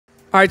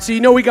All right, so you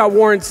know we got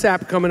Warren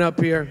Sapp coming up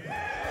here.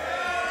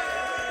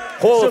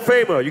 Hall of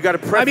Famer, you got to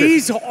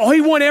preface. I mean,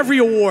 he won every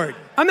award.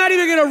 I'm not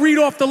even going to read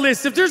off the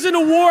list. If there's an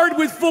award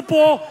with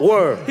football,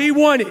 he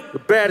won it. The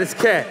baddest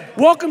cat.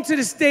 Welcome to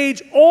the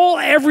stage,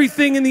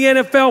 everything in the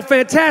NFL.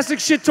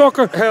 Fantastic shit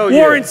talker,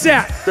 Warren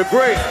Sapp. The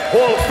great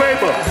Hall of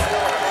Famer.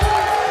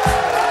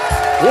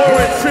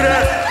 Warren, sit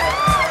down.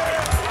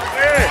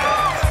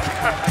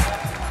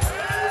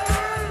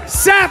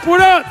 Sapp, what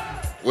up?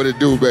 What it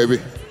do, baby?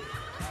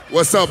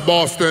 What's up,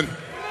 Boston? You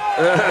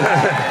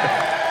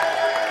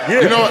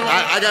know what?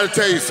 I got to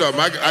tell you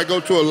something. I go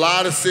to a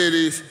lot of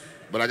cities,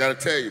 but I got to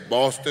tell you,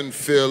 Boston,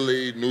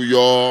 Philly, New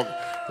York,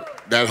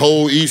 that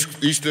whole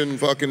eastern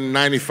fucking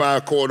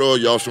 95 corridor,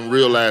 y'all some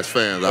real ass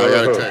fans. I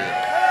got to tell you.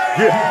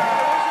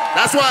 Yeah.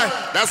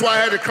 That's why I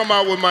had to come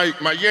out with my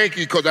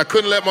Yankee, because I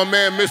couldn't let my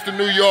man Mr.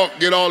 New York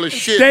get all his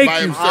shit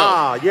by himself.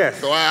 Ah,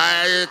 yes. So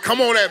I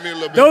come on at me a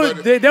little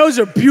bit. Those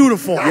are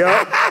beautiful.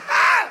 Yeah.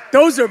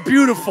 Those are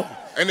beautiful.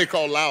 And they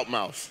call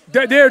loudmouths.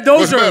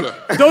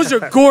 Those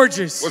are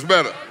gorgeous. What's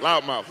better?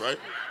 Loudmouth, right?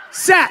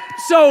 Sapp,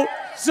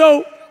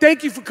 so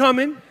thank you for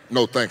coming.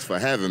 No, thanks for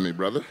having me,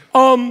 brother.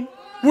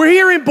 We're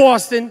here in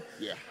Boston.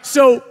 Yeah.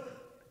 So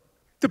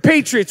the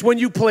Patriots, when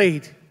you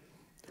played,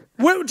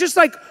 what is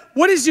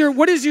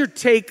your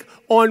take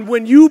on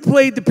when you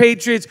played the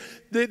Patriots,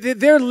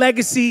 their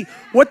legacy,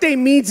 what they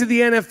mean to the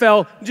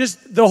NFL,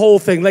 just the whole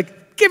thing? Like,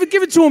 give it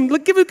to them.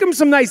 Give them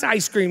some nice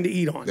ice cream to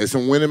eat on. They're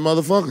some winning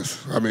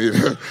motherfuckers. I mean,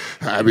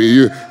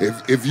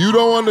 if you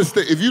don't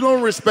understand, if you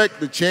don't respect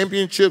the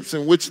championships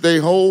in which they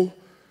hold,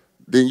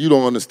 then you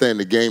don't understand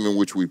the game in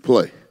which we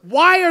play.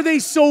 Why are they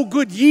so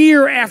good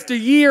year after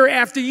year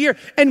after year?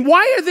 And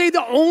why are they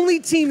the only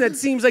team that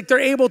seems like they're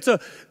able to,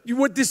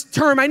 with this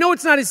term, I know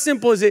it's not as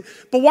simple as it,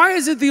 but why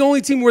is it the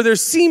only team where they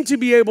seem to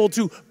be able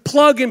to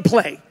plug and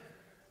play?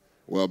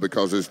 Well,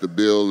 because it's the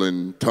Bill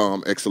and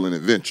Tom excellent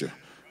adventure.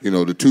 You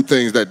know, the two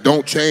things that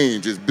don't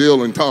change is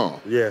Bill and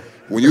Tom. Yeah.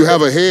 When you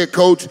have a head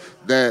coach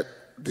that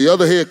the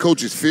other head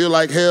coaches feel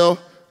like hell,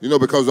 you know,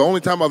 because the only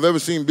time I've ever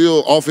seen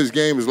Bill off his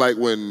game is like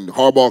when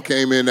Harbaugh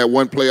came in that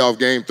one playoff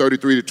game,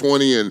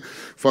 33-20, and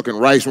fucking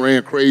Rice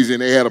ran crazy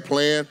and they had a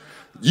plan.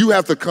 You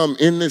have to come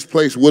in this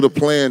place with a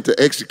plan to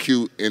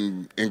execute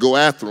and go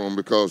after them,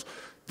 because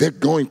they're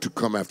going to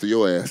come after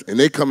your ass. And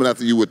they're coming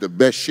after you with the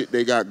best shit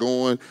they got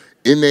going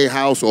in their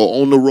house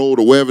or on the road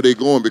or wherever they're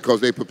going, because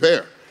they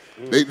prepare.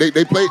 They do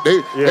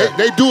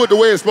it the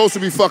way it's supposed to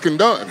be fucking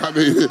done. I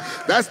mean,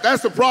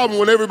 that's the problem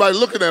when everybody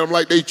looking at them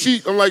like they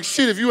cheat. I'm like,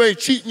 shit, if you ain't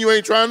cheating, you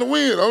ain't trying to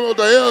win. I don't know what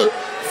the hell.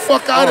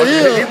 Fuck out of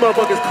here. These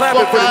motherfuckers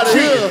clapping for the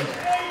cheating.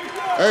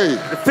 Hey.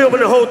 They're filming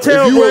the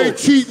hotel room. If you ain't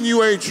cheating,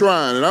 you ain't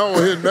trying. And I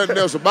don't hear nothing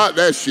else about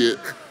that shit.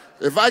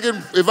 If I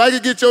can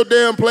get your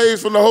damn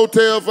plays from the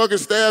hotel fucking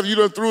staff, you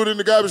done threw it in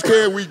the garbage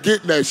can, we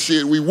getting that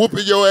shit. We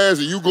whooping your ass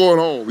and you going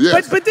home.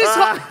 Yes. But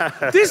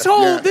this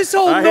whole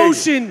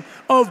notion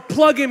of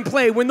plug and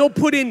play, when they'll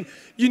put in,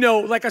 you know,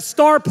 like a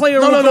star player.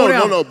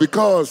 No,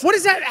 because what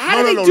is that? How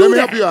do they do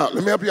that?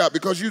 Let me help you out,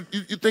 because you're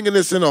thinking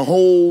this in a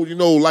whole, you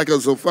know, like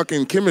it's a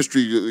fucking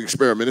chemistry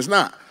experiment. It's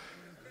not.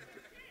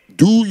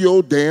 Do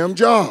your damn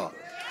job.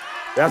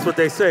 That's what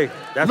they say.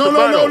 That's no.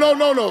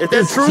 Is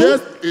that true?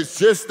 It's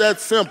just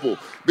that simple.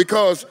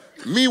 Because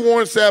me,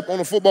 Warren Sapp, on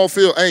the football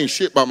field, I ain't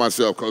shit by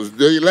myself. Because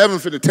the 11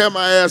 finna tear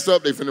my ass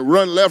up. They finna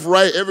run left,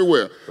 right,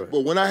 everywhere. Right.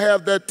 But when I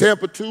have that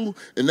Tampa 2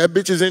 and that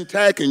bitch is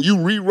intact and you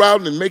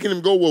rerouting and making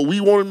him go where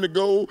we want him to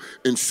go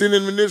and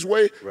sending him this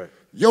way, right,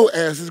 your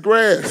ass is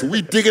grass.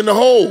 We digging the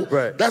hole.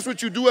 Right. That's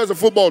what you do as a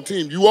football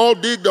team. You all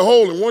dig the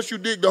hole, and once you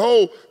dig the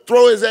hole,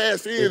 throw his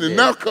ass in and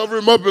now cover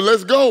him up and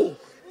let's go.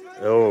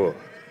 Oh.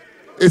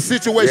 It's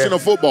situational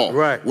football.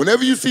 Right.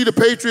 Whenever you see the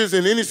Patriots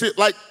in any shit,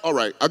 like, all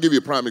right, I'll give you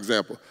a prime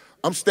example.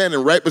 I'm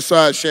standing right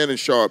beside Shannon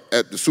Sharp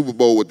at the Super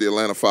Bowl with the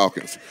Atlanta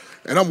Falcons.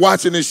 And I'm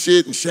watching this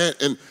shit,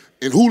 and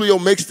Julio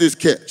makes this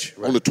catch.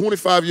 Right. On the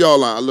 25-yard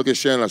line, I look at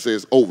Shannon, I say,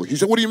 it's over. He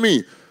said, what do you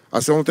mean?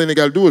 I said, the only thing they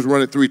got to do is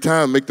run it 3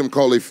 times, make them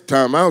call their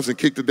timeouts, and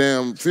kick the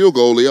damn field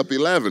goal. They up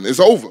 11. It's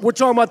over. We're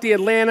talking about the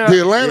Atlanta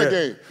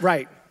game.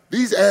 Right.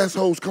 These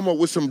assholes come up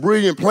with some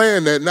brilliant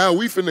plan that now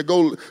we finna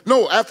go.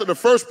 No, after the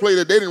first play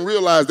that they didn't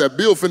realize that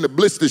Bill finna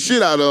blitz the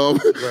shit out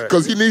of him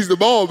because he needs the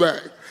ball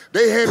back.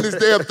 They hand this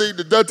damn thing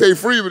to Dante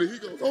Freeman, and he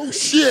goes, oh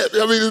shit.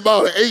 I mean, it's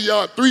about an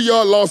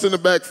 3-yard loss in the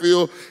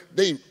backfield.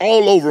 They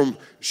all over him.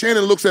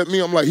 Shannon looks at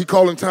me, I'm like, he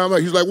calling timeout.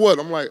 He's like, what?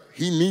 I'm like,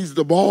 he needs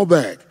the ball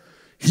back.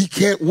 He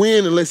can't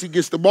win unless he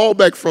gets the ball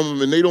back from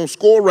him, and they don't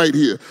score right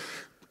here.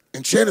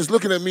 And Shannon's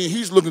looking at me,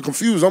 he's looking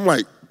confused. I'm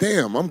like,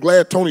 damn, I'm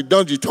glad Tony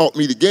Dungy taught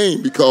me the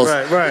game, because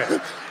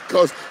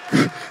because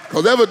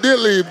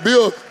evidently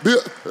Brian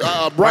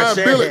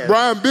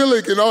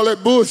Billick and all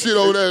that bullshit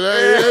over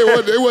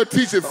there, they weren't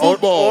teaching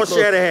football. All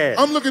Shanahan.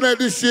 I'm looking at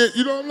this shit,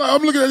 you know,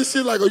 I'm looking at this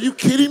shit like, are you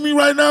kidding me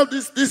right now?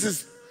 This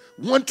is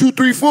 1, 2,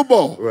 3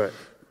 football. Right.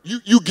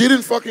 You get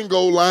in fucking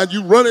goal line,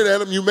 you run it at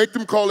them, you make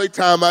them call their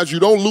timeouts, you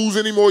don't lose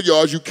any more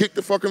yards, you kick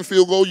the fucking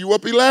field goal, you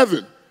up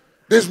 11.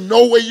 There's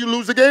no way you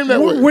lose the game that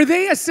way. Were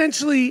they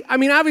essentially, I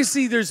mean,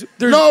 obviously there's...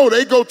 No,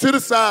 they go to the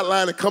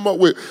sideline and come up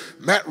with,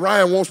 Matt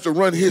Ryan wants to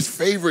run his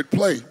favorite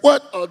play.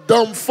 What a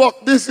dumb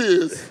fuck this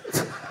is.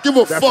 Give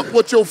a fuck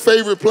what your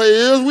favorite play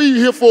is. We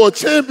here for a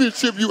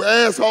championship, you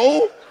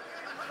asshole.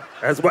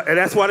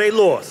 That's why they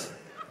lost.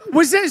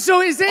 Was that,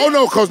 so is that... Oh,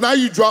 no, because now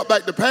you drop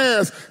back the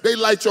pass, they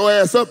light your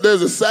ass up,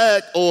 there's a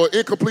sack or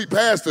incomplete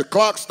pass, the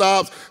clock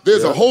stops,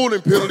 there's a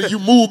holding penalty, you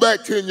move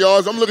back 10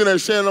 yards. I'm looking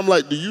at Shannon, I'm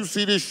like, do you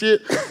see this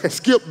shit?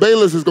 Skip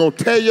Bayless is going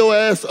to tear your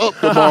ass up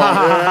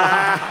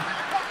tomorrow.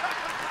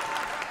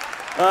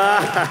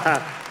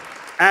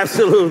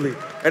 Absolutely.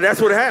 And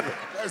that's what happened.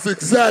 That's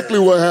exactly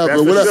what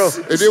happened. That's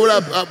and then when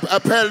I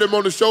patted him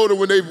on the shoulder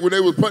when they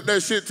was putting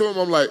that shit to him,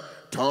 I'm like,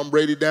 Tom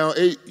Brady down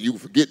 8, you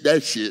forget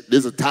that shit. This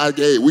is a tie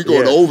game. We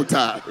going to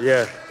overtime.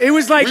 Yeah. It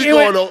was like... We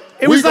going to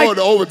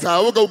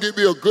overtime. We're going to get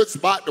me a good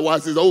spot to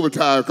watch this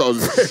overtime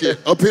because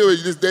shit. Up here,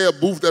 this damn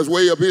booth that's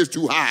way up here is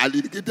too high. I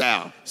need to get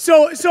down.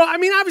 So I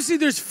mean, obviously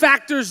there's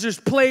factors, there's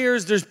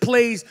players, there's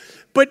plays,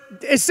 but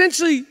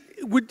essentially,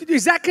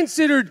 is that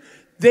considered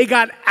they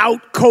got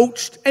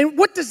out-coached? And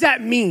what does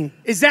that mean?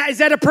 Is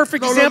that a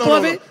perfect example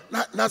of it?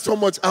 Not so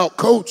much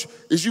out-coach,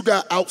 is you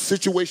got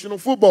out-situational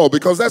football,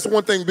 because that's the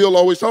one thing Bill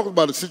always talks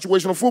about, is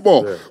situational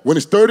football. Yeah. When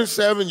it's 3rd and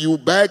 7, you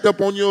backed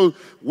up on your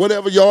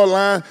whatever yard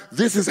line,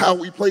 this is how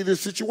we play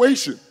this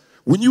situation.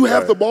 When you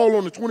have the ball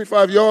on the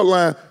 25-yard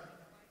line,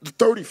 the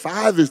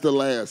 35 is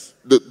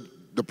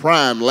the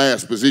prime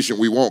last position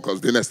we want,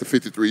 because then that's the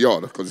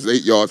 53-yarder, because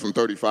it's 8 yards from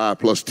 35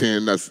 plus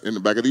 10, that's in the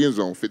back of the end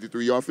zone,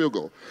 53-yard field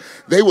goal.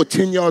 They were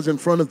 10 yards in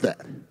front of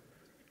that.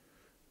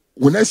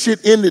 When that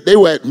shit ended, they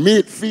were at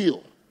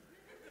midfield.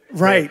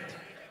 Right.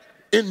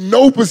 In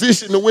no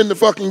position to win the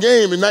fucking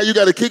game, and now you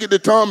got to kick it to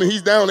Tom, and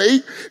he's down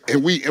 8,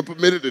 and we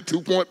implemented a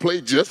 2-point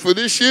play just for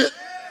this shit?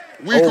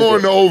 We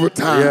going to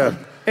overtime. Yeah.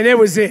 And it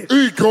was it.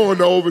 We going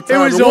to overtime.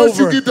 It was and once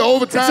over. you get to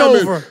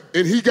overtime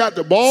and he got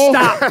the ball.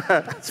 Stop.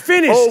 It's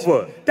finished.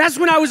 Over. That's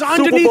when I was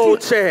underneath. Super Bowl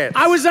champ.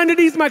 I was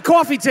underneath my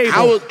coffee table.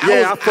 I was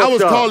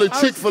calling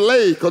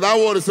Chick-fil-A because I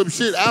wanted some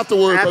shit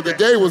afterwards, but the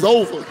game was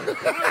over.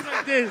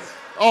 Like this.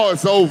 Oh,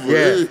 it's over.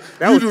 Yeah,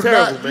 that was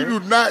terrible, man. You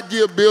do not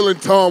give Bill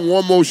and Tom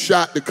one more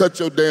shot to cut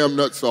your damn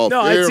nuts off.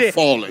 No, They're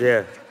falling.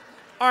 Yeah.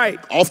 All right.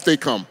 Off they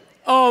come.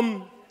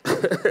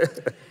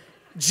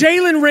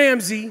 Jalen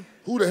Ramsey.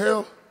 Who the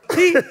hell?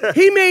 He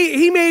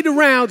made the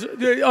rounds.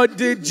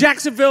 The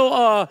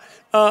Jacksonville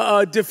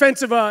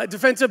defensive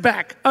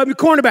back,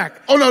 cornerback.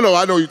 Oh no,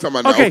 I know you're talking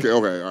about. Okay. Okay,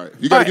 all right.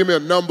 You gotta give me a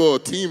number or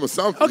team or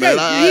something. Okay,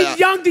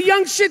 man. the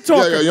young shit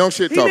talker. Yeah, young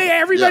shit talker.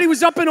 Everybody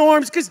was up in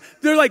arms because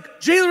they're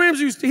like, Jalen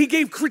Ramsey. He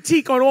gave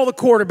critique on all the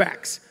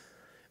quarterbacks.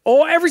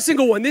 Oh, every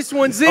single one. This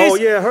one's this. Oh,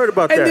 yeah, I heard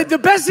about that. And the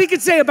best he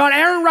could say about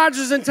Aaron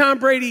Rodgers and Tom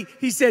Brady,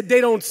 he said they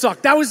don't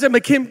suck. That was him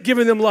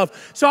giving them love.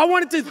 So I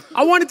wanted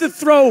to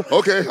throw.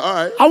 Okay, all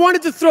right. I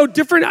wanted to throw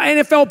different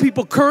NFL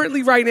people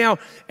currently right now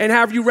and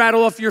have you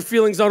rattle off your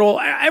feelings on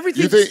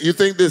everything. You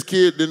think this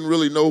kid didn't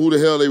really know who the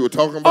hell they were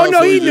talking about? Oh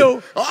no, he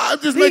knew. I'm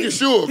just making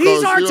sure.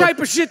 He's our type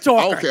of shit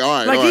talker. Okay,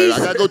 all right. I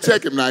gotta go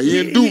check him now. He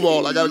in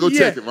Duval. I gotta go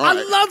check him. All right.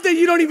 I love that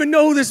you don't even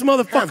know who this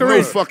motherfucker I have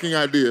is. no fucking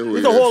idea who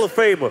He's he a is. Hall of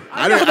Famer.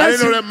 I didn't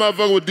know that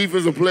motherfucker was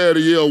defensive player of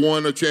the year,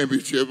 won a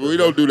championship. We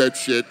don't do that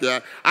shit.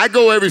 I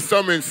go every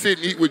summer and sit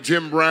and eat with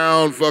Jim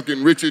Brown,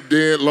 fucking Richard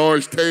Dent,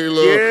 Lawrence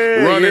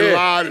Taylor, Running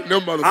Lod, and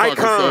them motherfuckers.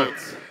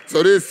 Icons.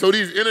 So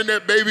these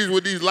internet babies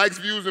with these likes,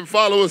 views, and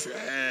followers, all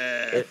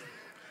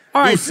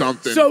right, do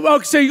something. So all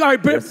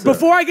right, but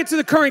before I get to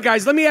the current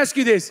guys, let me ask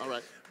you this. All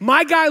right.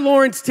 My guy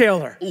Lawrence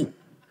Taylor. Ooh.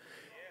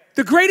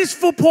 The greatest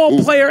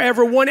football player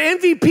ever, won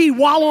MVP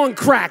while on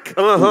crack.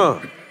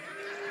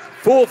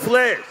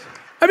 Full-fledged.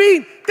 I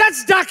mean,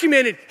 that's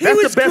documented.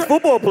 That's the best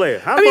football player.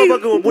 How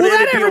will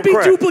that ever be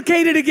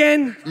duplicated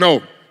again?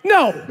 No.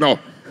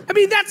 I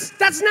mean,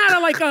 that's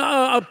not like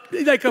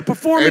a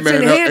performance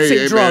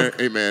enhancing drug.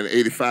 Hey man,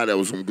 85, that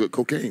was some good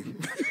cocaine.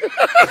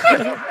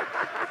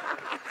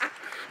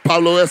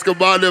 Pablo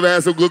Escobar never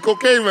had some good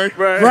cocaine, man.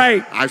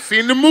 Right. I've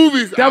seen the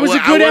movies. That was a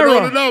good era. I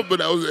wasn't old enough,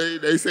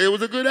 but they say it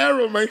was a good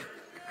era, man.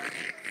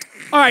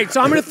 All right,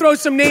 so I'm going to throw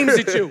some names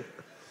at you.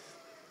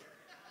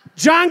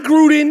 John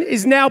Gruden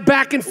is now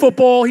back in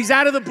football. He's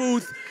out of the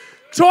booth.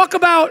 Talk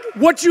about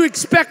what you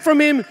expect from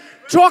him.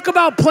 Talk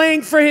about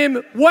playing for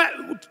him.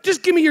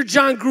 Just give me your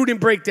John Gruden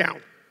breakdown.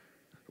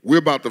 We're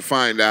about to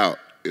find out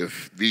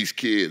if these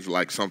kids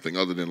like something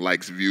other than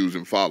likes, views,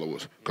 and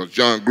followers. Because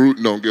John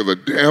Gruden don't give a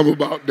damn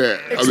about that.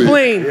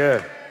 Explain.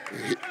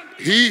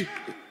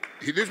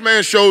 This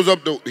man shows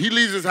up, he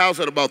leaves his house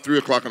at about 3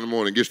 o'clock in the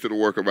morning, gets to the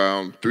work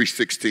around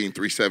 3:16,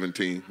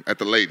 3:17 at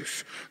the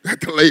latest.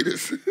 At the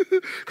latest.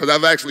 Because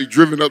I've actually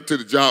driven up to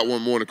the job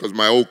one morning because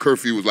my old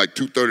curfew was like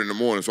 2:30 in the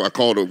morning. So I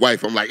called the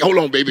wife. I'm like, hold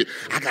on, baby.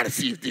 I got to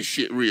see if this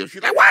shit real.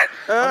 She's like, what?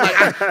 I'm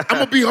like, I'm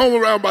going to be home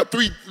around about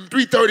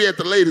 3:30 at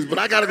the latest, but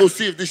I got to go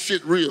see if this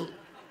shit real.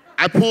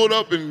 I pulled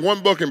up in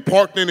one buck and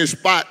parked in his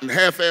spot and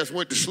half-ass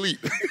went to sleep.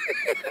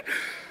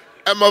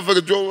 That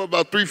motherfucker drove up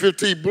about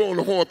 3:15, blowing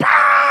the horn.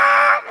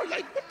 I'm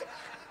like, what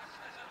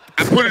the?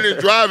 I put it in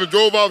drive and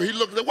drove off. He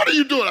looked like, what are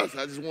you doing? I said,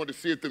 I just wanted to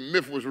see if the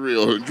myth was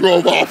real and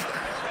drove off.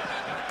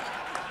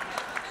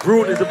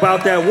 Gruden is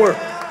about that work.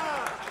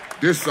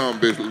 This son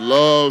bitch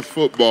loves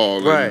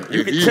football. Right,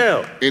 you can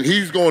tell. And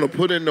he's going to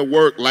put in the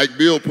work like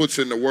Bill puts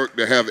in the work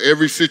to have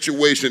every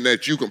situation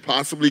that you can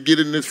possibly get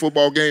in this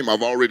football game.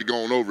 I've already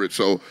gone over it.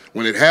 So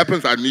when it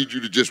happens, I need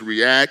you to just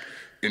react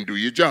and do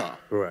your job.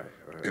 Right.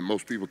 And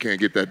most people can't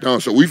get that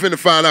done. So we finna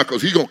find out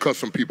because he's going to cut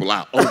some people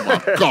out. Oh,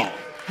 my God.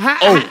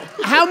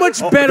 How much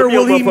better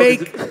will he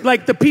make,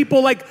 like, the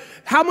people, like,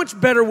 how much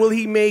better will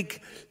he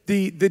make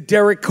the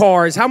Derek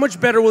Carrs? How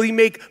much better will he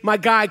make my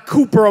guy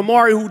Cooper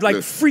Amari, who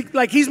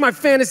like he's my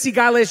fantasy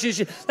guy last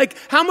year? Like,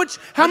 how much?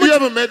 Have you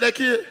ever met that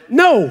kid?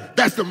 No.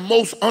 That's the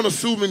most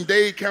unassuming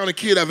Dade County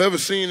kid I've ever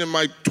seen in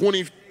my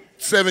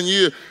 27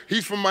 years.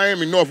 He's from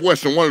Miami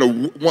Northwestern.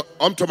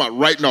 I'm talking about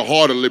right in the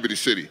heart of Liberty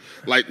City.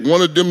 Like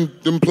one of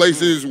them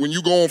places when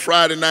you go on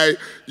Friday night,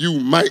 you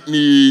might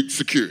need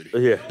security.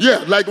 Yeah.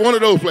 Yeah, like one of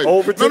those places.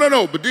 Overton?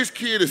 No. But this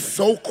kid is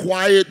so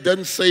quiet,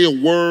 doesn't say a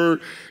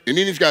word. And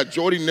then he's got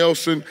Jordy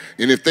Nelson.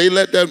 And if they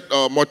let that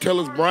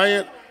Martellus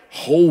Bryant,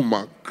 oh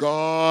my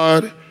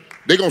God.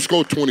 They're going to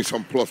score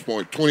 20-something plus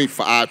points,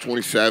 25,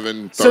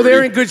 27, 30. So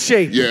they're in good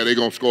shape. Yeah, they're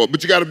going to score.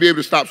 But you got to be able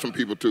to stop some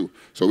people, too.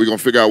 So we're going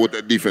to figure out what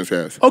that defense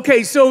has.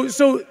 Okay, so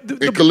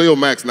and Khalil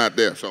Mack's not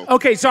there, so.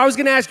 Okay, so I was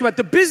going to ask you about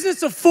the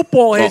business of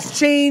football has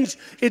changed.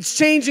 It's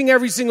changing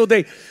every single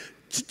day.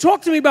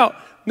 Talk to me about,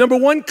 number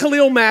one,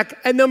 Khalil Mack,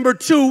 and number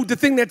two, the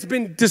thing that's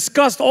been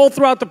discussed all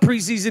throughout the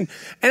preseason.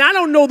 And I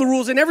don't know the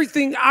rules and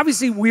everything.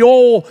 Obviously, we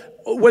all,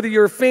 whether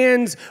you're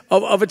fans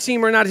of a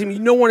team or not a team, you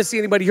don't want to see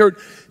anybody hurt.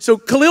 So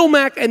Khalil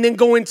Mack and then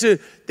go into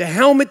the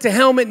helmet to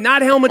helmet,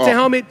 not helmet to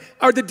helmet.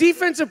 Are the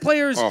defensive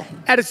players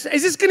is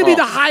this going to be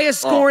the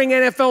highest scoring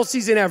NFL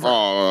season ever?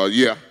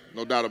 Yeah,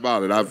 no doubt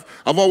about it. I've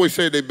always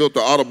said they built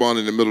the Autobahn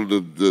in the middle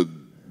of the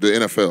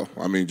NFL.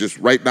 I mean, just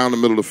right down the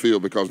middle of the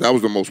field because that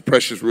was the most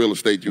precious real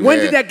estate you had. When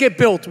did that get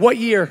built? What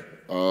year?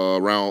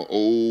 Around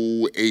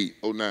 08,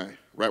 09,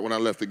 right when I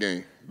left the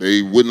game.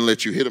 They wouldn't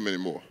let you hit them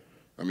anymore.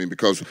 I mean,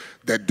 because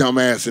that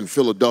dumbass in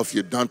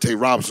Philadelphia, Dante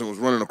Robinson, was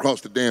running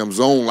across the damn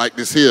zone like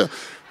this here.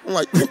 I'm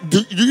like,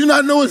 do you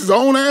not know it's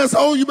zone,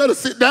 asshole? You better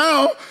sit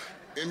down.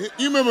 And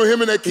you remember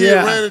him and that kid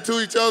ran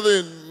into each other,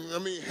 and I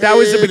mean, that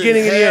was the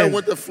beginning of the end.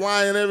 Went to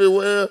flying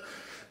everywhere.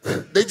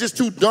 They just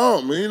too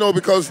dumb,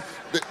 because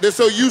they're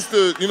so used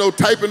to,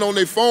 typing on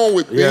their phone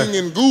with Bing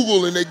and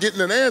Google, and they're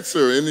getting an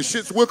answer, and the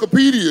shit's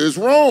Wikipedia. It's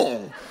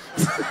wrong.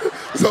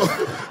 So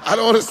I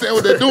don't understand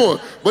what they're doing.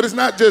 But it's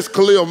not just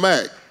Khalil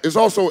Mack. It's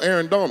also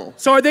Aaron Donald.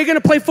 So are they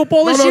going to play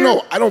football this year?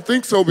 No. I don't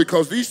think so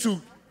because these two.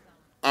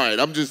 All right,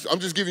 I'm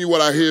just giving you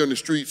what I hear in the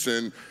streets,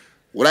 and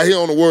what I hear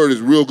on the word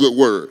is real good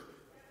word.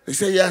 They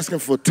say you're asking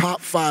for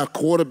top 5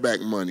 quarterback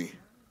money.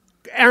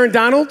 Aaron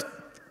Donald?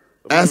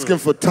 Asking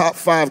for top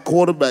 5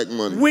 quarterback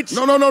money. Which?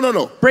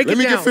 No. Break Let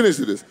me get finished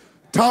with this.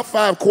 Top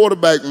 5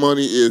 quarterback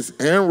money is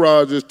Aaron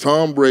Rodgers,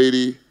 Tom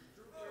Brady,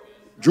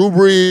 Drew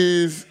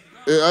Brees.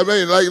 I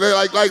mean,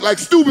 like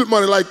stupid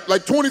money,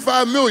 like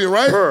 25 million,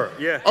 right? Per,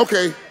 yeah.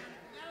 Okay.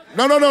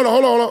 No,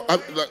 hold on.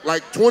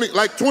 Like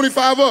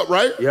 25 up,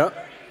 right? Yeah.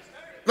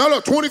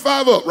 No,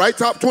 25 up, right?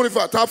 Top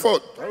 25, top 4.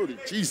 30,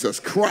 Jesus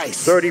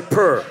Christ. 30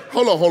 per.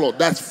 Hold on.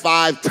 That's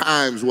 5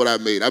 times what I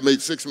made. I made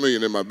 $6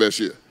 million in my best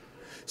year.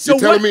 So you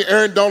telling me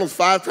Aaron Donald's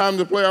 5 times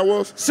the player I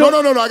was? So,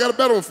 no, I got a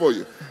better one for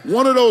you.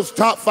 One of those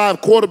top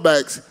 5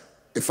 quarterbacks,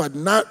 if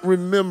I'm not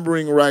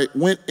remembering right,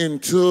 went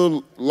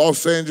into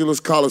Los Angeles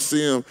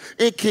Coliseum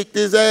and kicked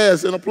his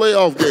ass in a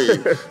playoff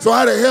game. So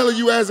how the hell are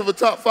you asking for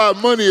top 5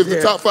 money if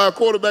the top 5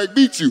 quarterback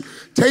beat you?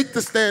 Take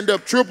the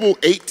stand-up triple,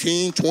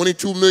 18,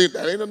 22 million.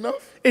 That ain't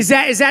enough. Is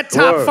that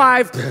top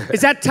 5?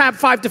 Is that top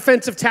 5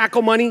 defensive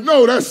tackle money?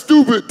 No, that's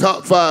stupid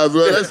top 5.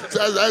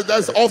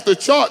 That's off the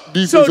chart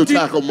defensive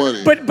tackle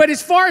money. But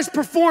as far as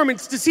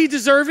performance, does he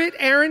deserve it,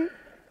 Aaron?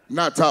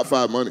 Not top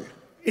 5 money.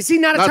 Is he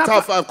not a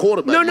top 5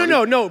 quarterback?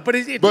 No. But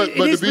in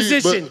his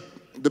position.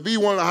 To be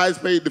one of the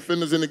highest paid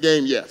defenders in the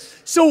game, yes.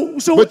 So.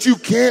 But you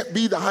can't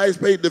be the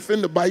highest paid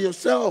defender by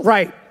yourself.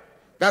 Right.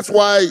 That's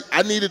why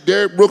I needed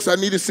Derrick Brooks, I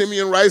needed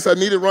Simeon Rice, I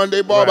needed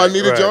Rondé Barber, I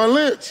needed John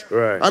Lynch.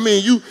 Right. I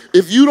mean,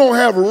 if you don't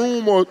have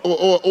room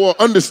or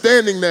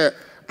understanding that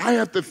I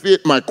have to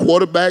fit my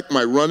quarterback,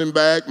 my running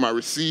back, my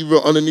receiver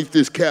underneath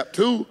this cap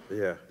too.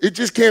 Yeah. It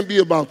just can't be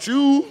about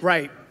you.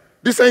 Right.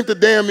 This ain't the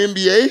damn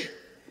NBA.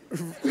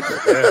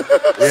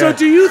 So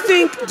do you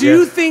think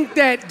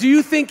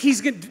he's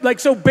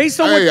gonna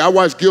based on I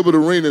watched Gilbert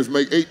Arenas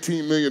make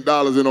 $18 million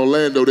in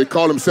Orlando. They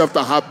call himself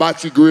the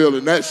Hibachi Grill,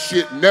 and that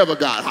shit never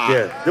got hot.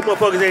 Yeah, them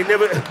motherfuckers ain't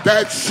never.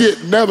 That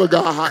shit never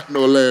got hot in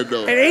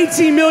Orlando. And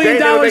 $18 million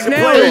now is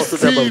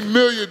 $18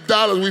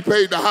 million we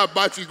paid the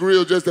Hibachi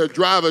Grill just to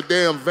drive a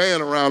damn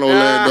van around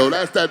Orlando.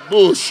 That's that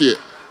bullshit.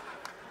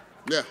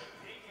 Yeah.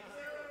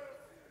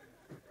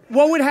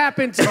 What would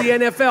happen to the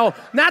NFL,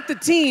 not the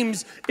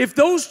teams, if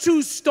those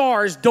 2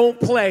 stars don't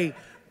play?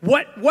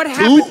 What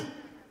happens?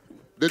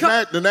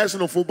 The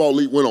National Football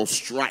League went on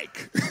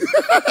strike.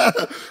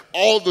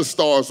 All the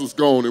stars was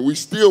gone, and we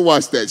still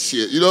watch that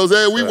shit. You know what I'm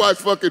saying? We watch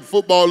fucking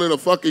football in a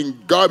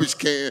fucking garbage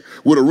can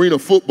with arena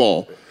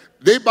football.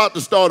 They about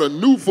to start a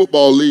new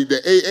football league, the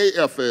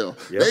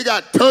AAFL. Yep. They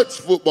got touch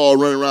football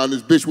running around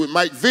this bitch with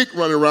Mike Vick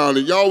running around,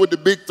 and y'all with the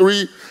big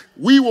three.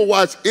 We will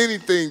watch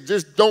anything.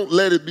 Just don't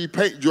let it be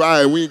paint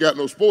dry, and we ain't got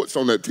no sports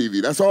on that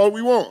TV. That's all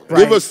we want. Right.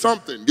 Give us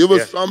something. Give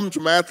us something,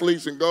 some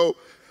athletes, and go.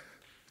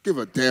 Give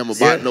a damn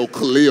about no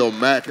Khalil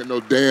Mack and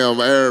no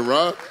damn Aaron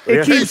Rodgers.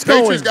 It keeps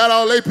going. Patriots got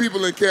all their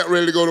people in camp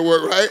ready to go to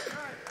work, right?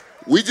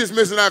 We just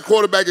missing our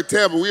quarterback at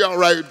Tampa. We all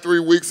right in 3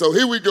 weeks. So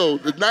here we go.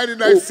 The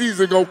 99th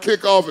season going to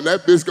kick off, and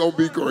that bitch going to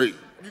be great.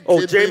 Oh,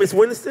 Jameis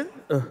Winston?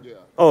 Yeah.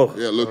 Oh.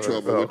 Yeah, a little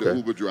trouble with the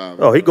Uber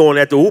driver. Oh, he going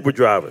after Uber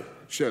driver.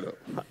 Shut up.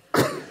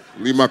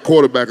 Leave my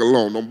quarterback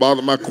alone. Don't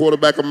bother my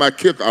quarterback or my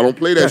kicker. I don't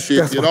play that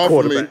shit. Get off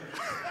of me.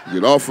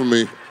 Get off of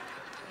me.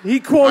 He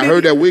quoted. I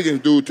heard that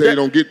Wiggins dude tell you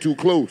don't get too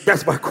close.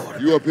 That's my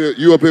quarterback.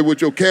 You up here with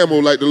your camo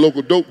like the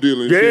local dope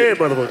dealer and shit.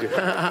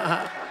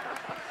 Motherfucker.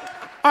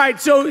 All right,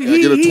 so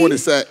he get a 20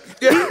 sack.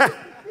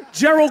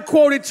 Gerald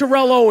quoted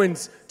Terrell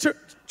Owens.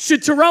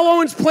 Should Terrell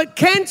Owens play?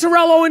 Can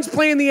Terrell Owens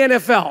play in the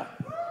NFL?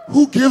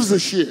 Who gives a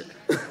shit?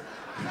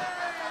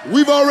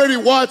 We've already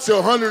watched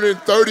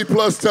 130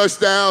 plus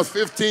touchdowns,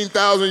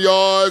 15,000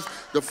 yards,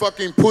 the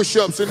fucking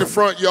push-ups in the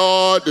front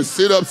yard, the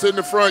sit-ups in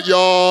the front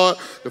yard,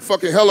 the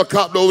fucking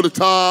helicopter over the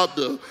top,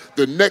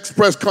 the next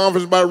press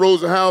conference by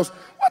Rosenhaus.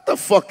 What the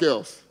fuck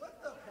else?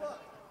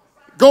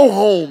 Go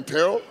home,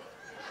 Terrell.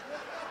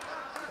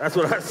 That's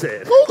what I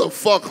said. Go the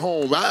fuck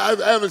home. I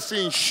haven't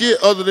seen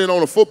shit other than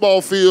on a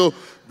football field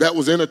that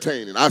was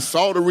entertaining. I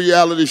saw the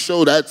reality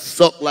show that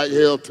sucked like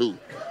hell too.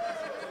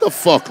 Get the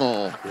fuck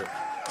on.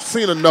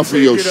 Seen enough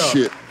of your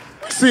shit.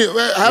 Am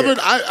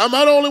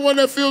I the only one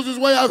that feels this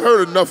way? I've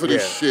heard enough of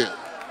this shit.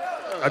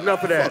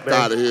 Enough of that, man.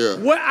 Out of here.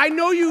 What I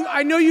know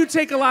you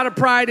take a lot of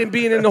pride in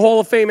being in the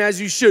Hall of Fame,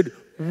 as you should.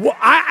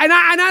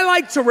 I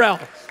like Terrell.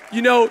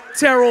 You know,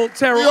 Terrell.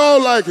 We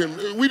all like him.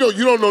 You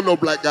don't know no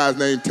black guys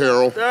named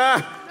Terrell.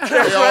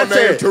 They all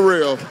named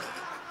Terrell.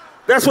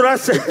 That's what I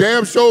said.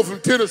 Damn show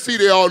from Tennessee,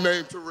 they all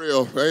named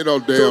Terrell. They ain't no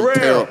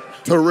damn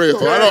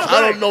Terrell.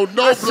 I don't know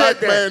no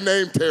black man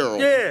named Terrell.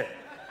 Yeah.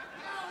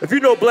 If you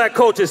know black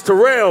coach, it's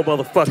Terrell,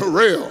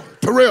 motherfucker.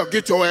 Terrell,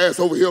 get your ass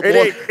over here,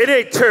 boy. It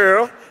ain't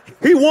Terrell.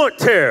 He want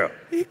Terrell.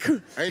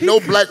 Ain't no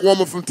black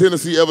woman from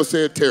Tennessee ever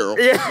said Terrell.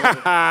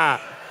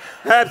 Yeah,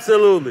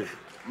 absolutely.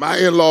 My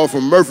in-law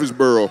from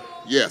Murfreesboro,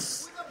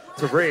 yes.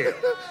 Terrell.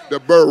 The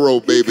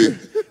Burrow, baby.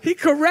 He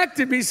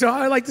corrected me, so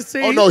I like to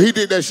say. Oh, no, he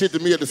did that shit to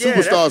me at the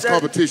Superstars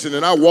competition,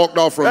 and I walked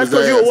off from his ass.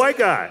 That's because you're a white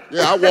guy.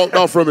 Yeah, I walked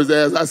off from his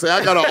ass. I said,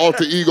 I got an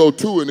alter ego,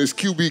 too, and it's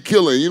QB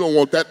killing. You don't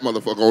want that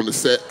motherfucker on the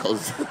set,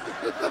 because...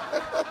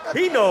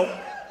 He know.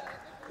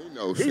 He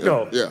knows. He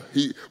know. Yeah.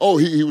 He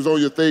was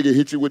on your thing and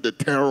hit you with the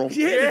Terrell.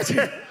 Yeah.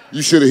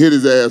 You should have hit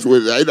his ass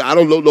with it. I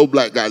don't know no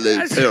black guy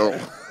named Terrell.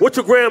 What's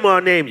your grandma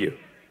name you?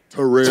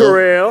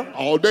 Terrell.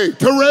 All day.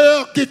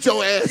 Terrell, get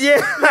your ass.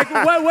 Yeah.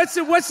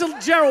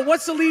 Gerald,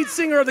 what's the lead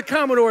singer of the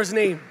Commodore's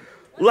name?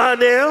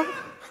 Lionel.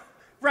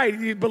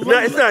 Right. But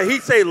it's not. He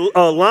say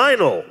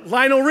Lionel.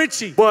 Lionel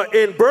Richie. But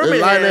in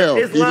Birmingham,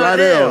 it's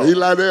Lionel. He's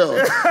Lionel.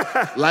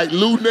 Like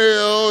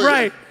Lunel.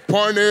 Right.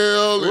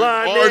 Parnell and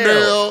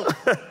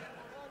Arnell.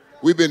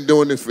 We've been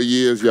doing this for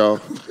years, y'all.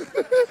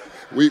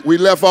 we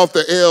left off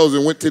the L's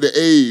and went to the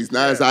A's.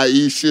 Now it's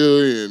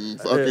Aisha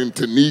and fucking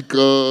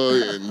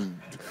Tanika and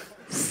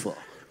fuck.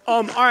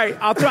 All right,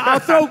 I'll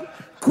throw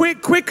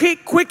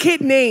quick hit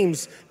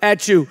names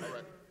at you.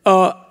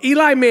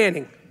 Eli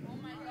Manning.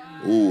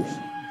 Ooh.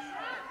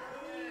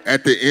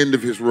 At the end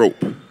of his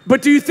rope.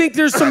 But do you think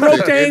there's some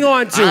rope to hang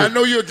on to? I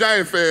know you're a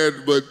Giant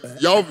fan, but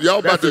y'all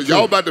about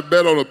to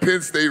bet on a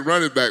Penn State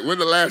running back. When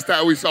the last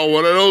time we saw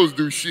one of those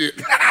do shit?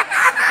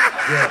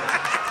 Yeah.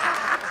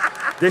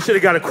 They should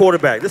have got a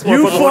quarterback. This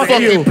you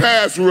fucking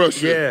pass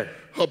rusher. Yeah.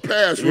 A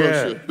pass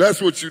rusher. That's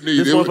what you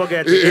need.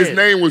 His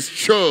name was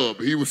Chubb.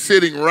 He was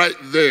sitting right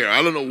there.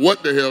 I don't know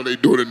what the hell they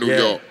doing in New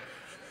York.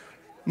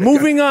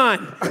 Moving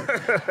on.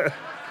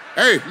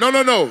 Hey,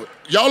 no.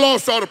 Y'all all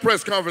saw the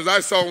press conference I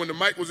saw when the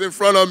mic was in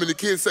front of him and the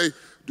kids say,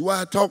 do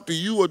I talk to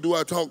you or do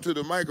I talk to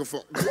the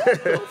microphone?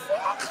 What the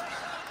fuck?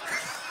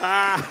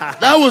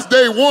 That was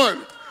day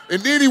one.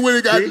 And then he went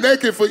and got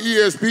naked for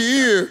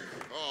ESPN.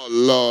 Oh,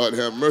 Lord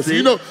have mercy.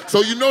 You know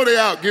they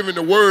out giving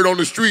the word on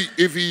the street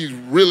if he's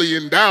really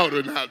endowed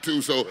or not,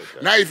 too. So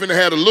now you finna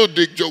have the little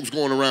dick jokes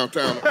going around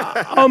town.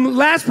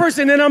 Last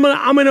person, and I'm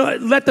gonna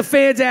let the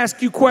fans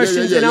ask you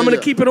questions, and I'm gonna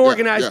keep it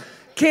organized.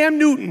 Cam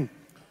Newton.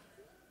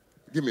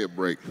 Give me a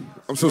break.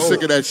 I'm so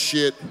sick of that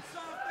shit.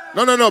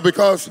 No,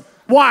 because...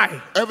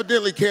 Why?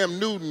 Evidently, Cam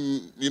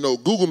Newton,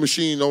 Google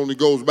machine only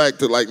goes back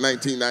to like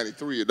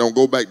 1993. It don't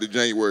go back to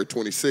January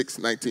 26,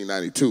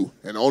 1992.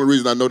 And the only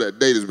reason I know that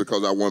date is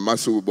because I won my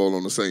Super Bowl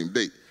on the same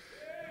date.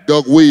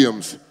 Doug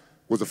Williams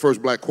was the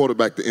first black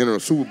quarterback to enter a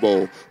Super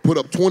Bowl, put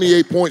up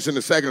 28 points in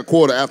the second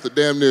quarter after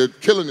damn near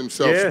killing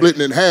himself,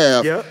 splitting in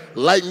half,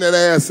 lighting that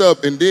ass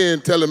up, and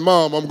then telling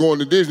Mom, I'm going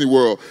to Disney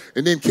World.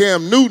 And then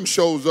Cam Newton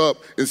shows up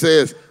and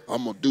says,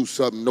 I'm going to do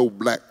something no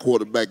black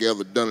quarterback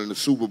ever done in the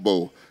Super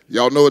Bowl.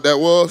 Y'all know what that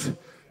was?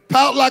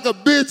 Pout like a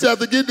bitch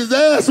after getting his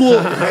ass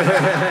whooped.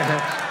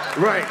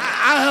 Right.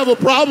 I have a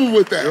problem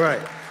with that. Right.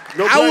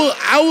 No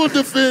I will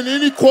defend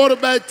any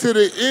quarterback to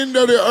the end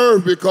of the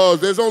earth because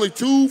there's only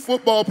 2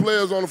 football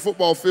players on the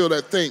football field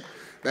that think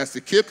that's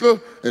the kicker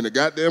and the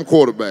goddamn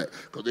quarterback.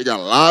 Because they got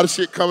a lot of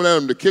shit coming at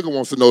them. The kicker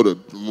wants to know the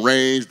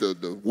range,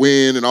 the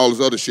wind, and all this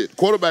other shit. The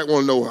quarterback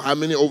want to know how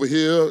many over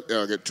here.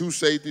 I got 2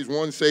 safeties,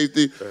 1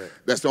 safety. Right.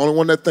 That's the only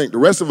one that think. The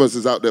rest of us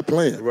is out there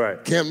playing.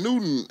 Right. Cam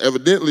Newton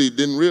evidently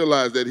didn't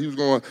realize that he was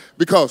going,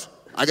 because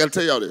I got to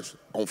tell y'all this.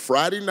 On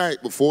Friday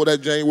night, before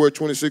that January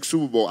 26th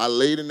Super Bowl, I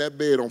laid in that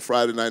bed on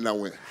Friday night and I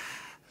went,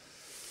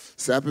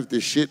 Sapp, if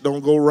this shit don't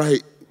go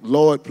right,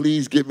 Lord,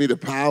 please give me the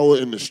power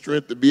and the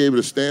strength to be able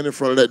to stand in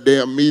front of that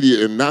damn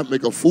media and not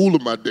make a fool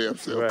of my damn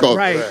self.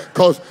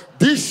 Because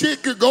this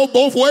shit could go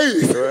both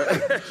ways.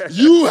 Right.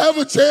 You have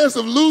a chance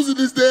of losing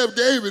this damn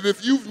game, and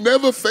if you've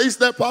never faced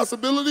that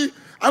possibility,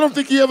 I don't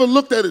think he ever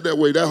looked at it that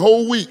way that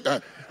whole week.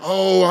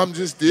 I'm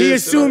just this. He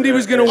assumed he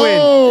was going to win.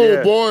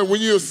 Oh, boy,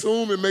 when you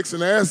assume it makes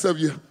an ass of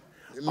you.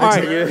 All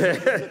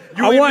right.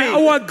 I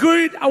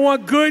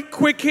want good,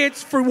 quick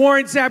hits for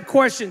Warren Sapp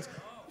questions.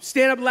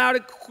 Stand up loud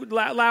and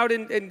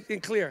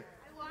clear.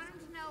 I want him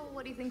to know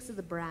what he thinks of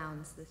the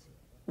Browns this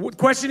year.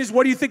 Question is,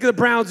 what do you think of the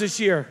Browns this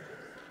year?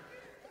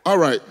 All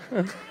right.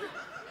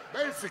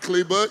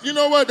 Basically, but you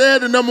know what? They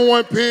had the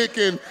 #1 pick,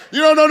 and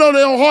they're on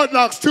Hard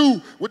Knocks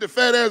too with the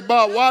fat ass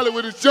Bob Wiley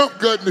with his jump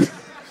gut.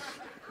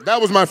 That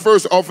was my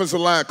first offensive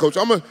line coach.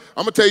 I'm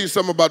gonna tell you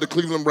something about the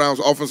Cleveland Browns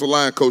offensive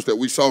line coach that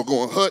we saw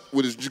going hut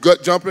with his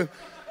gut jumping.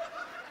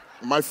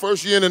 My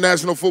first year in the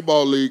National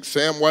Football League,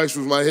 Sam Weiss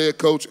was my head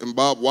coach, and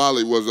Bob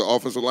Wiley was the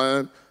offensive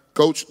line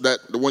coach.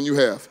 The one you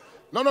have.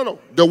 No.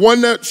 The one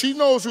that she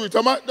knows who you're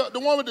talking about. The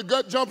one with the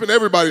gut jumping.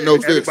 Everybody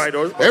knows this.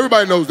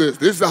 Everybody knows this.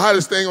 This is the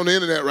hottest thing on the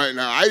internet right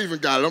now. I even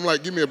got it. I'm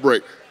like, give me a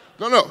break.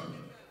 No.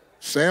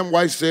 Sam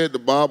Weiss said to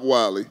Bob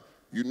Wiley,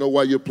 you know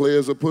why your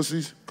players are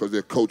pussies? Because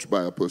they're coached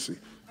by a pussy.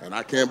 And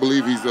I can't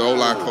believe he's the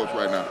O-line coach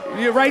right now.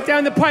 You're right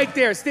down the pike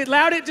there. Stay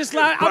loud it, just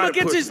loud. I'm going to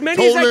get to as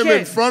many as I can. Told him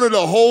in front of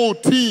the whole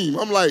team.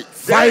 I'm like,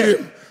 fight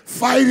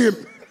him,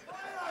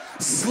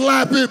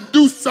 slap him,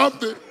 do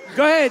something.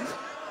 Go ahead.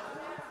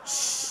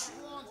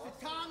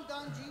 Tom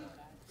Dungy,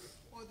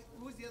 or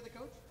who's the other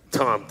coach?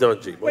 Tom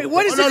Dungy. Wait,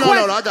 what is the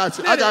question? No, I got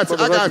you. I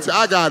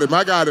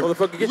got him.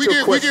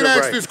 We get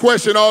asked this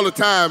question all the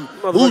time.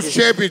 Whose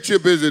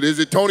championship is it? Is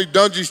it Tony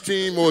Dungy's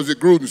team or is it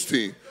Gruden's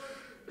team?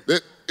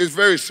 It's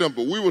very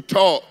simple. We were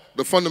taught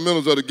the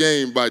fundamentals of the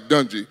game by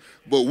Dungy,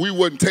 but we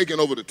wasn't taken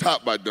over the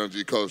top by Dungy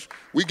because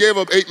we gave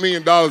up $8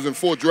 million and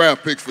 4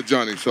 draft picks for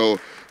Johnny. So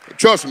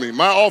trust me,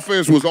 my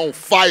offense was on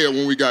fire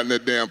when we got in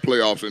that damn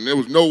playoffs, and there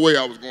was no way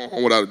I was going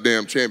home without a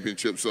damn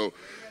championship. So,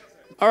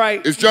 all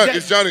right, it's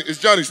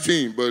Johnny's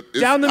team, but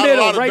it's down the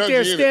middle, right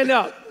there. Stand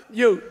up.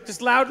 You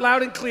just loud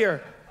and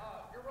clear.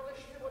 Your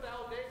relationship with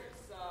Al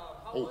Davis.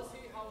 How was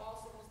he? How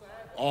awesome was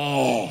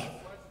that?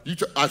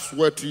 I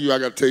swear to you, I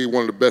got to tell you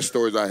one of the best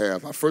stories I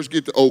have. I first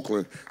get to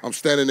Oakland. I'm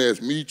standing there.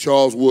 It's me,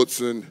 Charles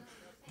Woodson,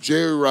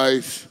 Jerry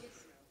Rice,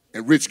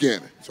 and Rich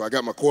Gannon. So I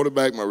got my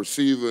quarterback, my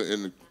receiver,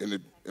 and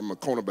my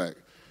cornerback.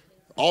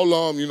 All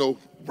of them,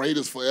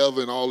 Raiders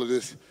forever and all of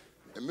this.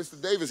 And Mr.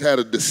 Davis had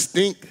a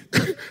distinct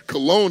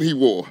cologne he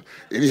wore,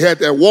 and he had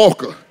that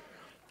walker.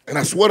 And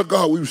I swear to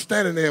God, we were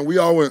standing there, and we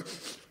all went,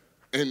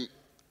 and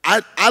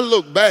I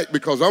look back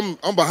because I'm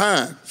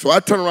behind. So I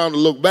turn around to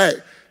look back.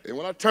 And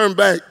when I turn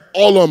back,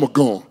 all of them are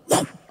gone.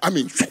 I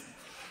mean,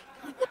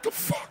 what the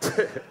fuck?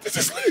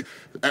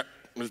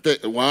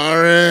 Mr.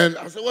 Warren.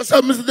 I said, what's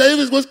up, Mr.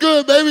 Davis? What's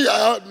good, baby?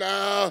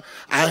 I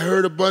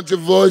heard a bunch of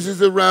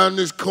voices around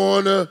this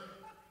corner.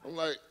 I'm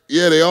like,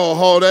 yeah, they all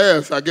hauled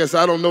ass. I guess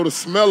I don't know the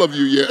smell of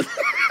you yet.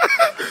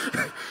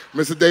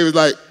 Mr. Davis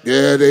like,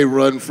 yeah, they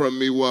run from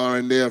me,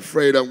 Warren. They're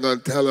afraid I'm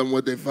going to tell them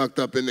what they fucked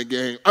up in the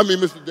game. I mean,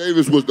 Mr.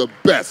 Davis was the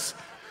best.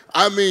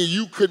 I mean,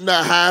 you could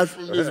not hide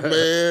from this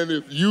man.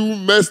 If you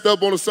messed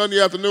up on a Sunday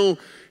afternoon,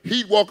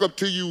 he'd walk up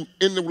to you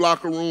in the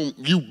locker room,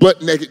 you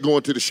butt naked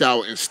going to the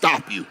shower and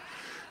stop you.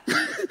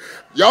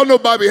 Y'all know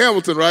Bobby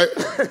Hamilton, right?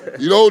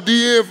 You know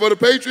DN for the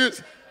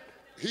Patriots?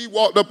 He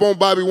walked up on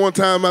Bobby one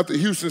time after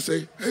Houston and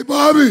say, hey,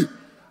 Bobby,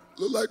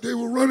 look like they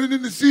were running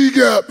in the C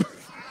gap.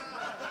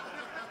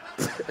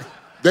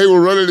 They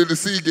were running in the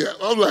C gap.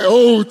 I'm like,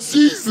 oh,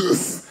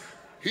 Jesus.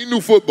 He knew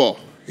football.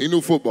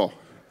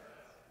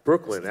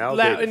 Brooklyn, Al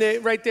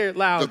Davis. Right there,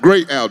 loud. The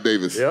great Al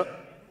Davis. Yep.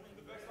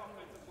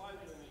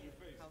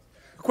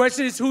 The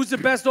question is, who's the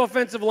best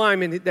offensive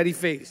lineman that he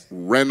faced?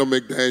 Randall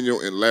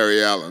McDaniel and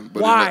Larry Allen.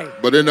 But why?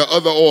 But in the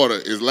other order,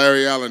 is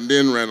Larry Allen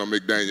then Randall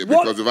McDaniel?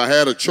 Because if I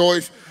had a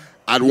choice,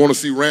 I'd want to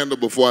see Randall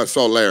before I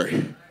saw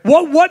Larry.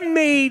 What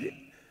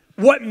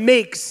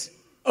makes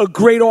a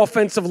great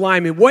offensive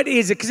lineman? What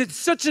is it? Because it's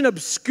such an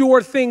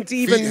obscure thing to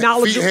even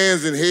knowledge. Feet,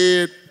 hands, and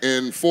head,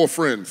 and 4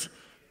 friends,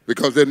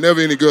 because they're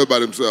never any good by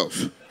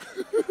themselves.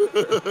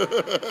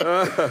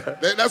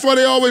 That's why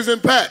they always in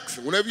packs.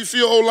 Whenever you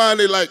see a whole line,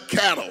 they like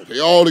cattle. They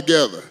all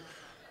together.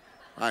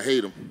 I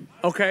hate them.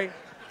 Okay.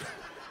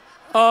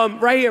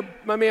 Right here,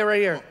 my man,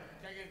 right here.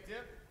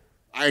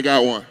 I ain't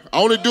got one.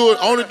 I only do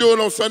it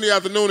on Sunday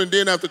afternoon, and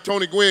then after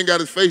Tony Gwynn got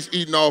his face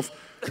eaten off,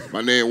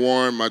 my name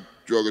Warren, my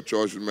drug of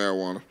choice is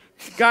marijuana.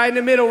 Guy in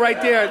the middle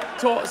right there,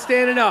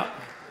 standing up.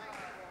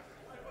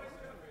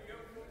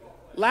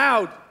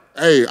 Loud.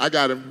 Hey, I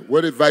got him.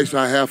 What advice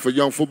I have for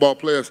young football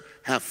players?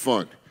 Have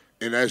fun.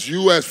 And as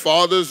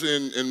fathers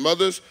and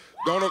mothers,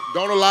 don't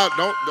allow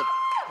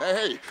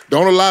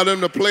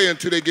them to play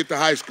until they get to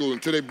high school,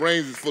 until their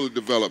brains is fully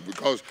developed,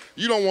 because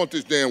you don't want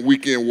this damn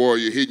weekend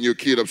warrior hitting your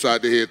kid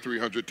upside the head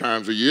 300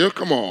 times a year.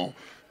 Come on.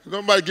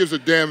 Nobody gives a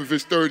damn if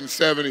it's 3rd and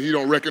 7 and he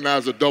don't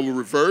recognize a double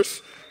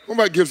reverse.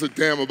 Nobody gives a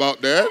damn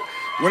about that.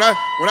 When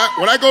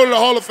I go to the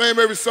Hall of Fame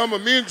every summer,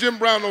 me and Jim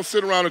Brown don't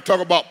sit around and talk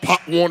about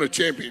Pop Warner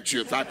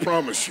championships. I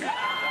promise you.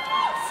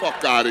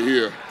 Fuck out of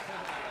here.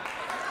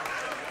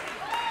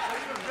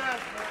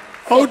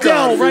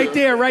 Odell, right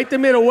there, right in the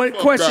middle. What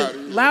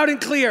question? Loud and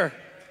clear.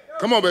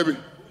 Come on, baby. Who's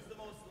the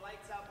most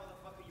lights out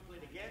motherfucker you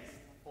played against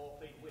or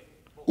played with?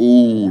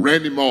 Ooh,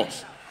 Randy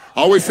Moss.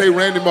 I always say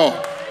Randy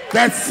Moss.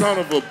 That son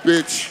of a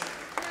bitch.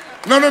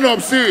 No,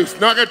 I'm serious.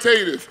 Now I gotta tell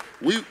you this.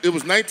 It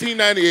was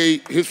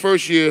 1998, his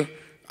first year.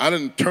 I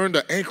done turned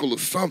an ankle or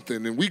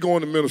something, and we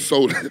going to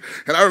Minnesota.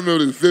 And I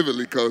remember this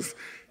vividly because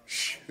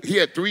he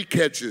had 3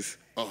 catches,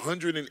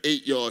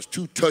 108 yards,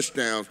 2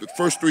 touchdowns, the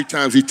first 3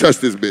 times he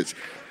touched this bitch.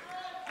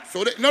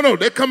 So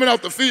they're coming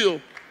out the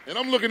field, and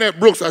I'm looking at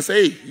Brooks. I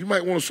say, hey, you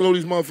might want to slow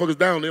these motherfuckers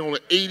down. They're on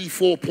an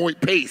 84-point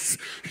pace.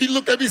 He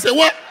looked at me and said,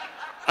 what?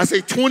 I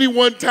say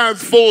 21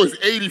 times 4 is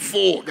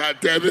 84, God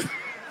damn it.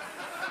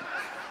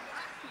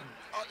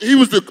 He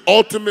was the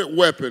ultimate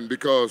weapon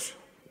because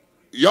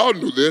y'all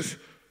knew this.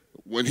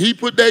 When he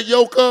put that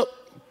yoke up,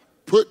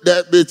 put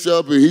that bitch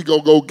up and he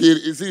gonna go get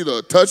it. It's either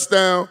a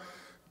touchdown,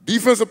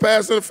 defensive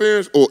pass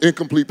interference, or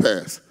incomplete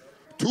pass.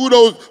 Two of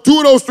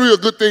those 3 are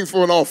good things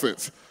for an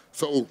offense.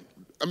 So,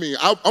 I mean,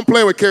 I'm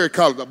playing with Kerry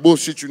Collins. I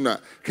bullshit you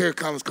not. Kerry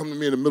Collins come to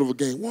me in the middle of a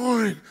game.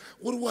 Warren,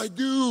 what do I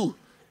do?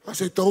 I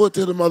say, throw it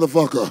to the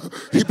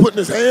motherfucker. He putting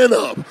his hand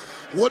up.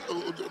 What?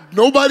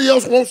 Nobody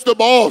else wants the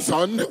ball,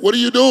 son. What are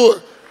you doing?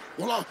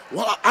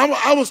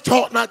 I was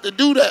taught not to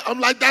do that. I'm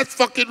like, that's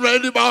fucking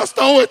Randy Moss.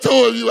 Throw it to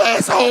him, you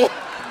asshole.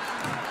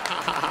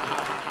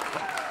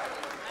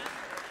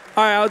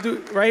 All right, I'll do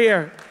it right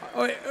here.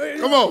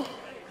 Come on.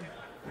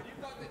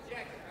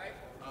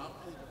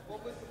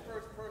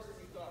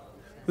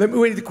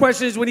 The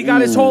question is, when he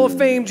got his Hall of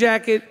Fame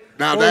jacket.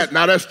 Now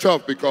that's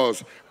tough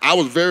because I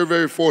was very,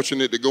 very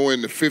fortunate to go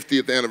in the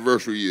 50th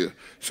anniversary year.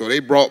 So they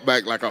brought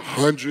back like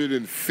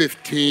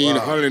 115,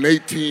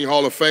 118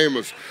 Hall of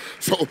Famers.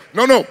 So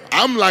no,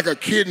 I'm like a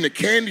kid in the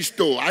candy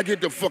store. I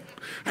get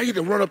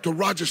to run up to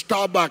Roger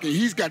Staubach and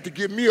he's got to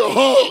give me a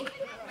hug.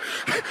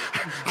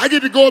 I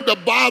get to go up to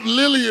Bob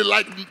Lilly and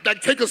like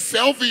take a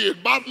selfie,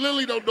 and Bob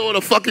Lilly don't know what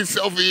a fucking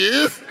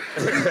selfie is.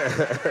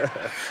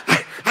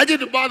 I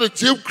get to bother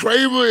Jim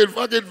Cramer and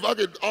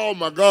fucking, oh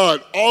my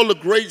God, all the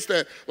greats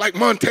that, like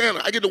Montana.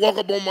 I get to walk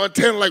up on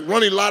Montana like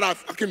Ronnie Lott. I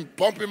fucking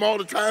bump him all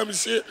the time and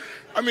shit.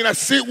 I mean, I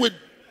sit with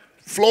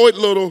Floyd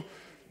Little,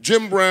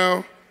 Jim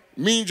Brown,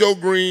 Mean Joe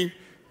Green,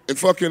 and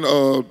fucking,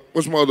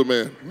 what's my other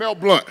man? Mel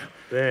Blount.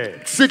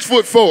 Damn.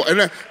 6'4",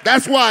 and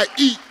that's why I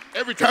eat.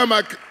 Every time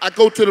I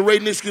go to the Ray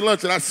Nitschke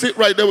lunch and I sit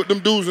right there with them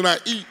dudes and I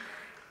eat,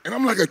 and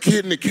I'm like a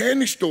kid in the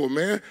candy store,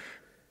 man.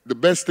 The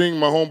best thing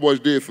my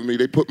homeboys did for me,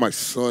 they put my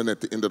son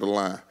at the end of the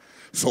line.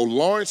 So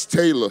Lawrence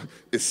Taylor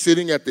is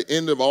sitting at the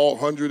end of all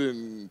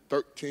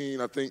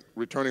 113, I think,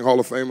 returning Hall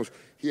of Famers.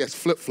 He has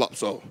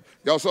flip-flops on.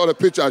 Y'all saw that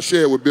picture I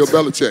shared with Bill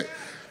Belichick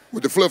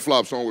with the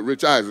flip-flops on with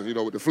Rich Eisen,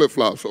 with the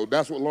flip-flops. So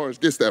that's what Lawrence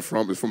gets that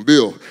from, is from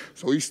Bill.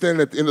 So he's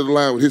standing at the end of the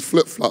line with his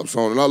flip-flops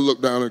on, and I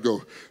look down and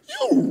go,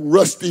 you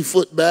rusty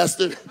foot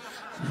bastard.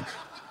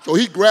 So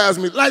he grabs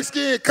me, light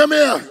skin, come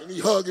here. And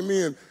he hugging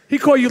me. And he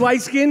call you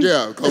light skinned?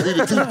 Yeah, because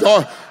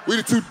we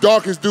the two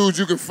darkest dudes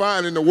you can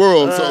find in the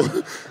world.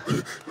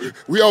 So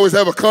we always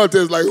have a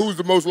contest like who's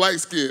the most light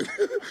skinned.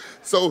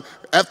 So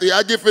after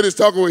I get finished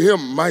talking with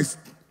him, my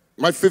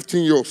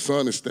 15-year-old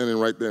son is standing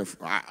right there.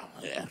 Wow,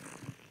 yeah.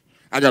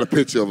 I got a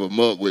picture of a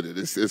mug with it.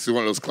 It's one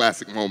of those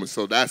classic moments.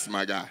 So that's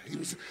my guy.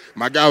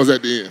 My guy was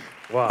at the end.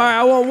 Wow. All right,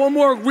 I want one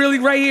more really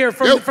right here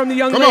from the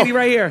young lady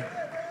right here.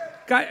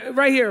 Guy,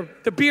 right here,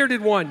 the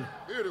bearded one.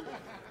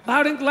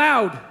 Loud and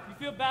loud.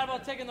 You feel bad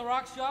about taking the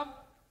Rock's job?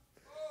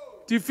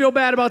 Do you feel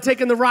bad about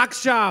taking the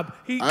Rock's job?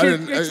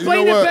 Explain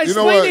the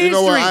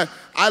history.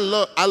 I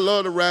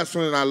love the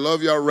wrestling and I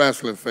love y'all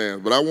wrestling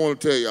fans, but I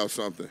want to tell y'all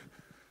something.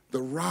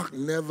 The Rock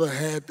never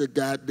had the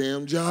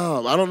goddamn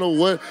job. I don't know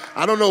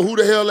who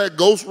the hell that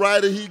Ghost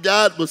Rider he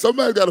got, but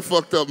somebody got a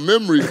fucked up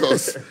memory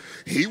because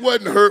he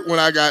wasn't hurt when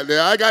I got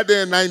there. I got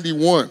there in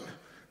 91.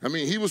 I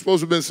mean, he was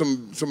supposed to have been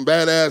some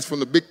badass from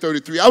the Big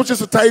 33. I was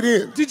just a tight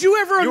end. Did you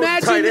ever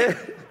imagine? Tight end?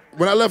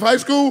 When I left high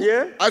school,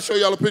 Yeah. I show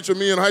y'all a picture of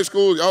me in high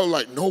school. Y'all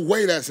like, no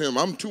way, that's him.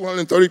 I'm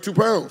 232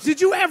 pounds.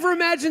 Did you ever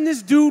imagine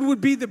this dude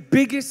would be the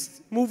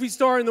biggest movie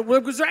star in the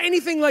world? Was there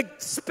anything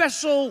like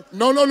special?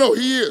 No,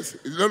 he is.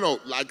 No.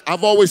 Like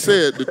I've always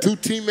said, the two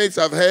teammates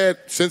I've had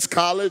since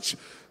college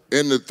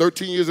in the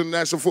 13 years in the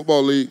National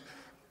Football League,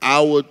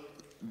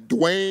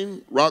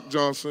 Dwayne Rock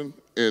Johnson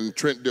and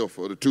Trent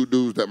Dilfer, the two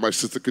dudes that my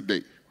sister could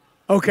date.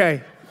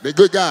 Okay. They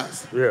good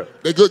guys. Yeah.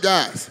 They good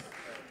guys.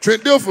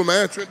 Trent Dilfer,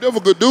 man. Trent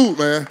Dilfer, good dude,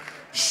 man.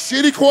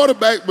 Shitty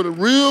quarterback, but a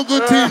real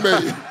good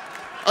teammate.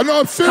 I know,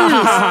 I'm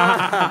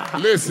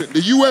serious. Listen, the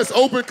U.S.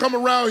 Open come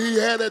around, he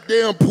had that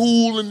damn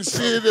pool and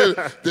shit.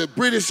 The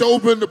British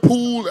Open, the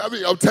pool. I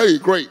mean, I'll tell you,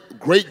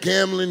 great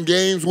gambling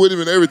games with him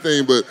and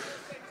everything, but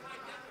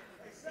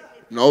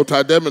no,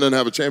 Ty Dedman doesn't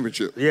have a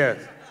championship. Yeah.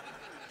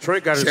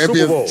 Trent got his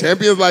Super Bowl.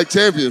 Champions like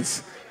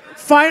champions.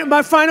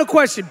 My final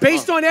question.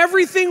 Based on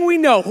everything we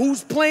know,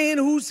 who's playing,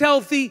 who's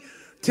healthy,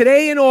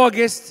 today in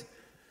August,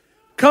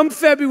 come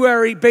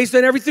February, based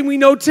on everything we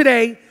know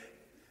today,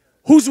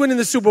 who's winning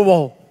the Super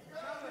Bowl?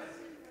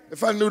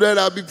 If I knew that,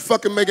 I'd be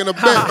fucking making a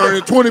bet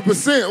earning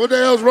 20%. What the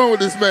hell's wrong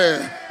with this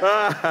man?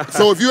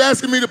 So if you're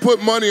asking me to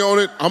put money on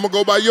it, I'm going to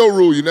go by your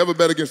rule. You never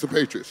bet against the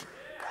Patriots.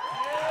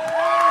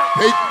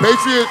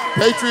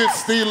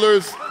 Patriots,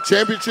 Steelers,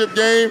 championship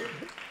game.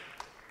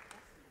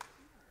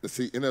 Let's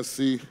see,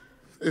 NFC.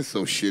 It's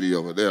so shitty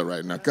over there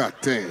right now. God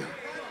damn.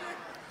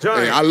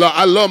 Johnny. Hey, I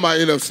love my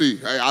NFC.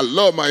 Hey, I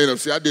love my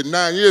NFC. I did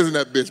 9 years in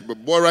that bitch,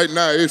 but boy, right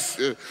now it's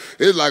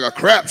like a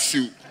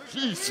crapshoot.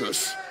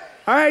 Jesus.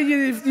 All right,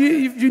 if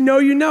you know,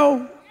 you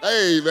know.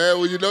 Hey, man,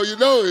 when you know, you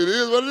know. It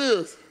is what it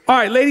is. All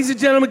right, ladies and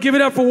gentlemen, give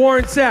it up for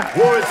Warren Sapp.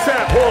 Warren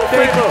Sapp, Hall of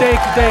Famer.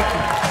 Thank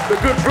you.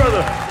 The good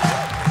brother.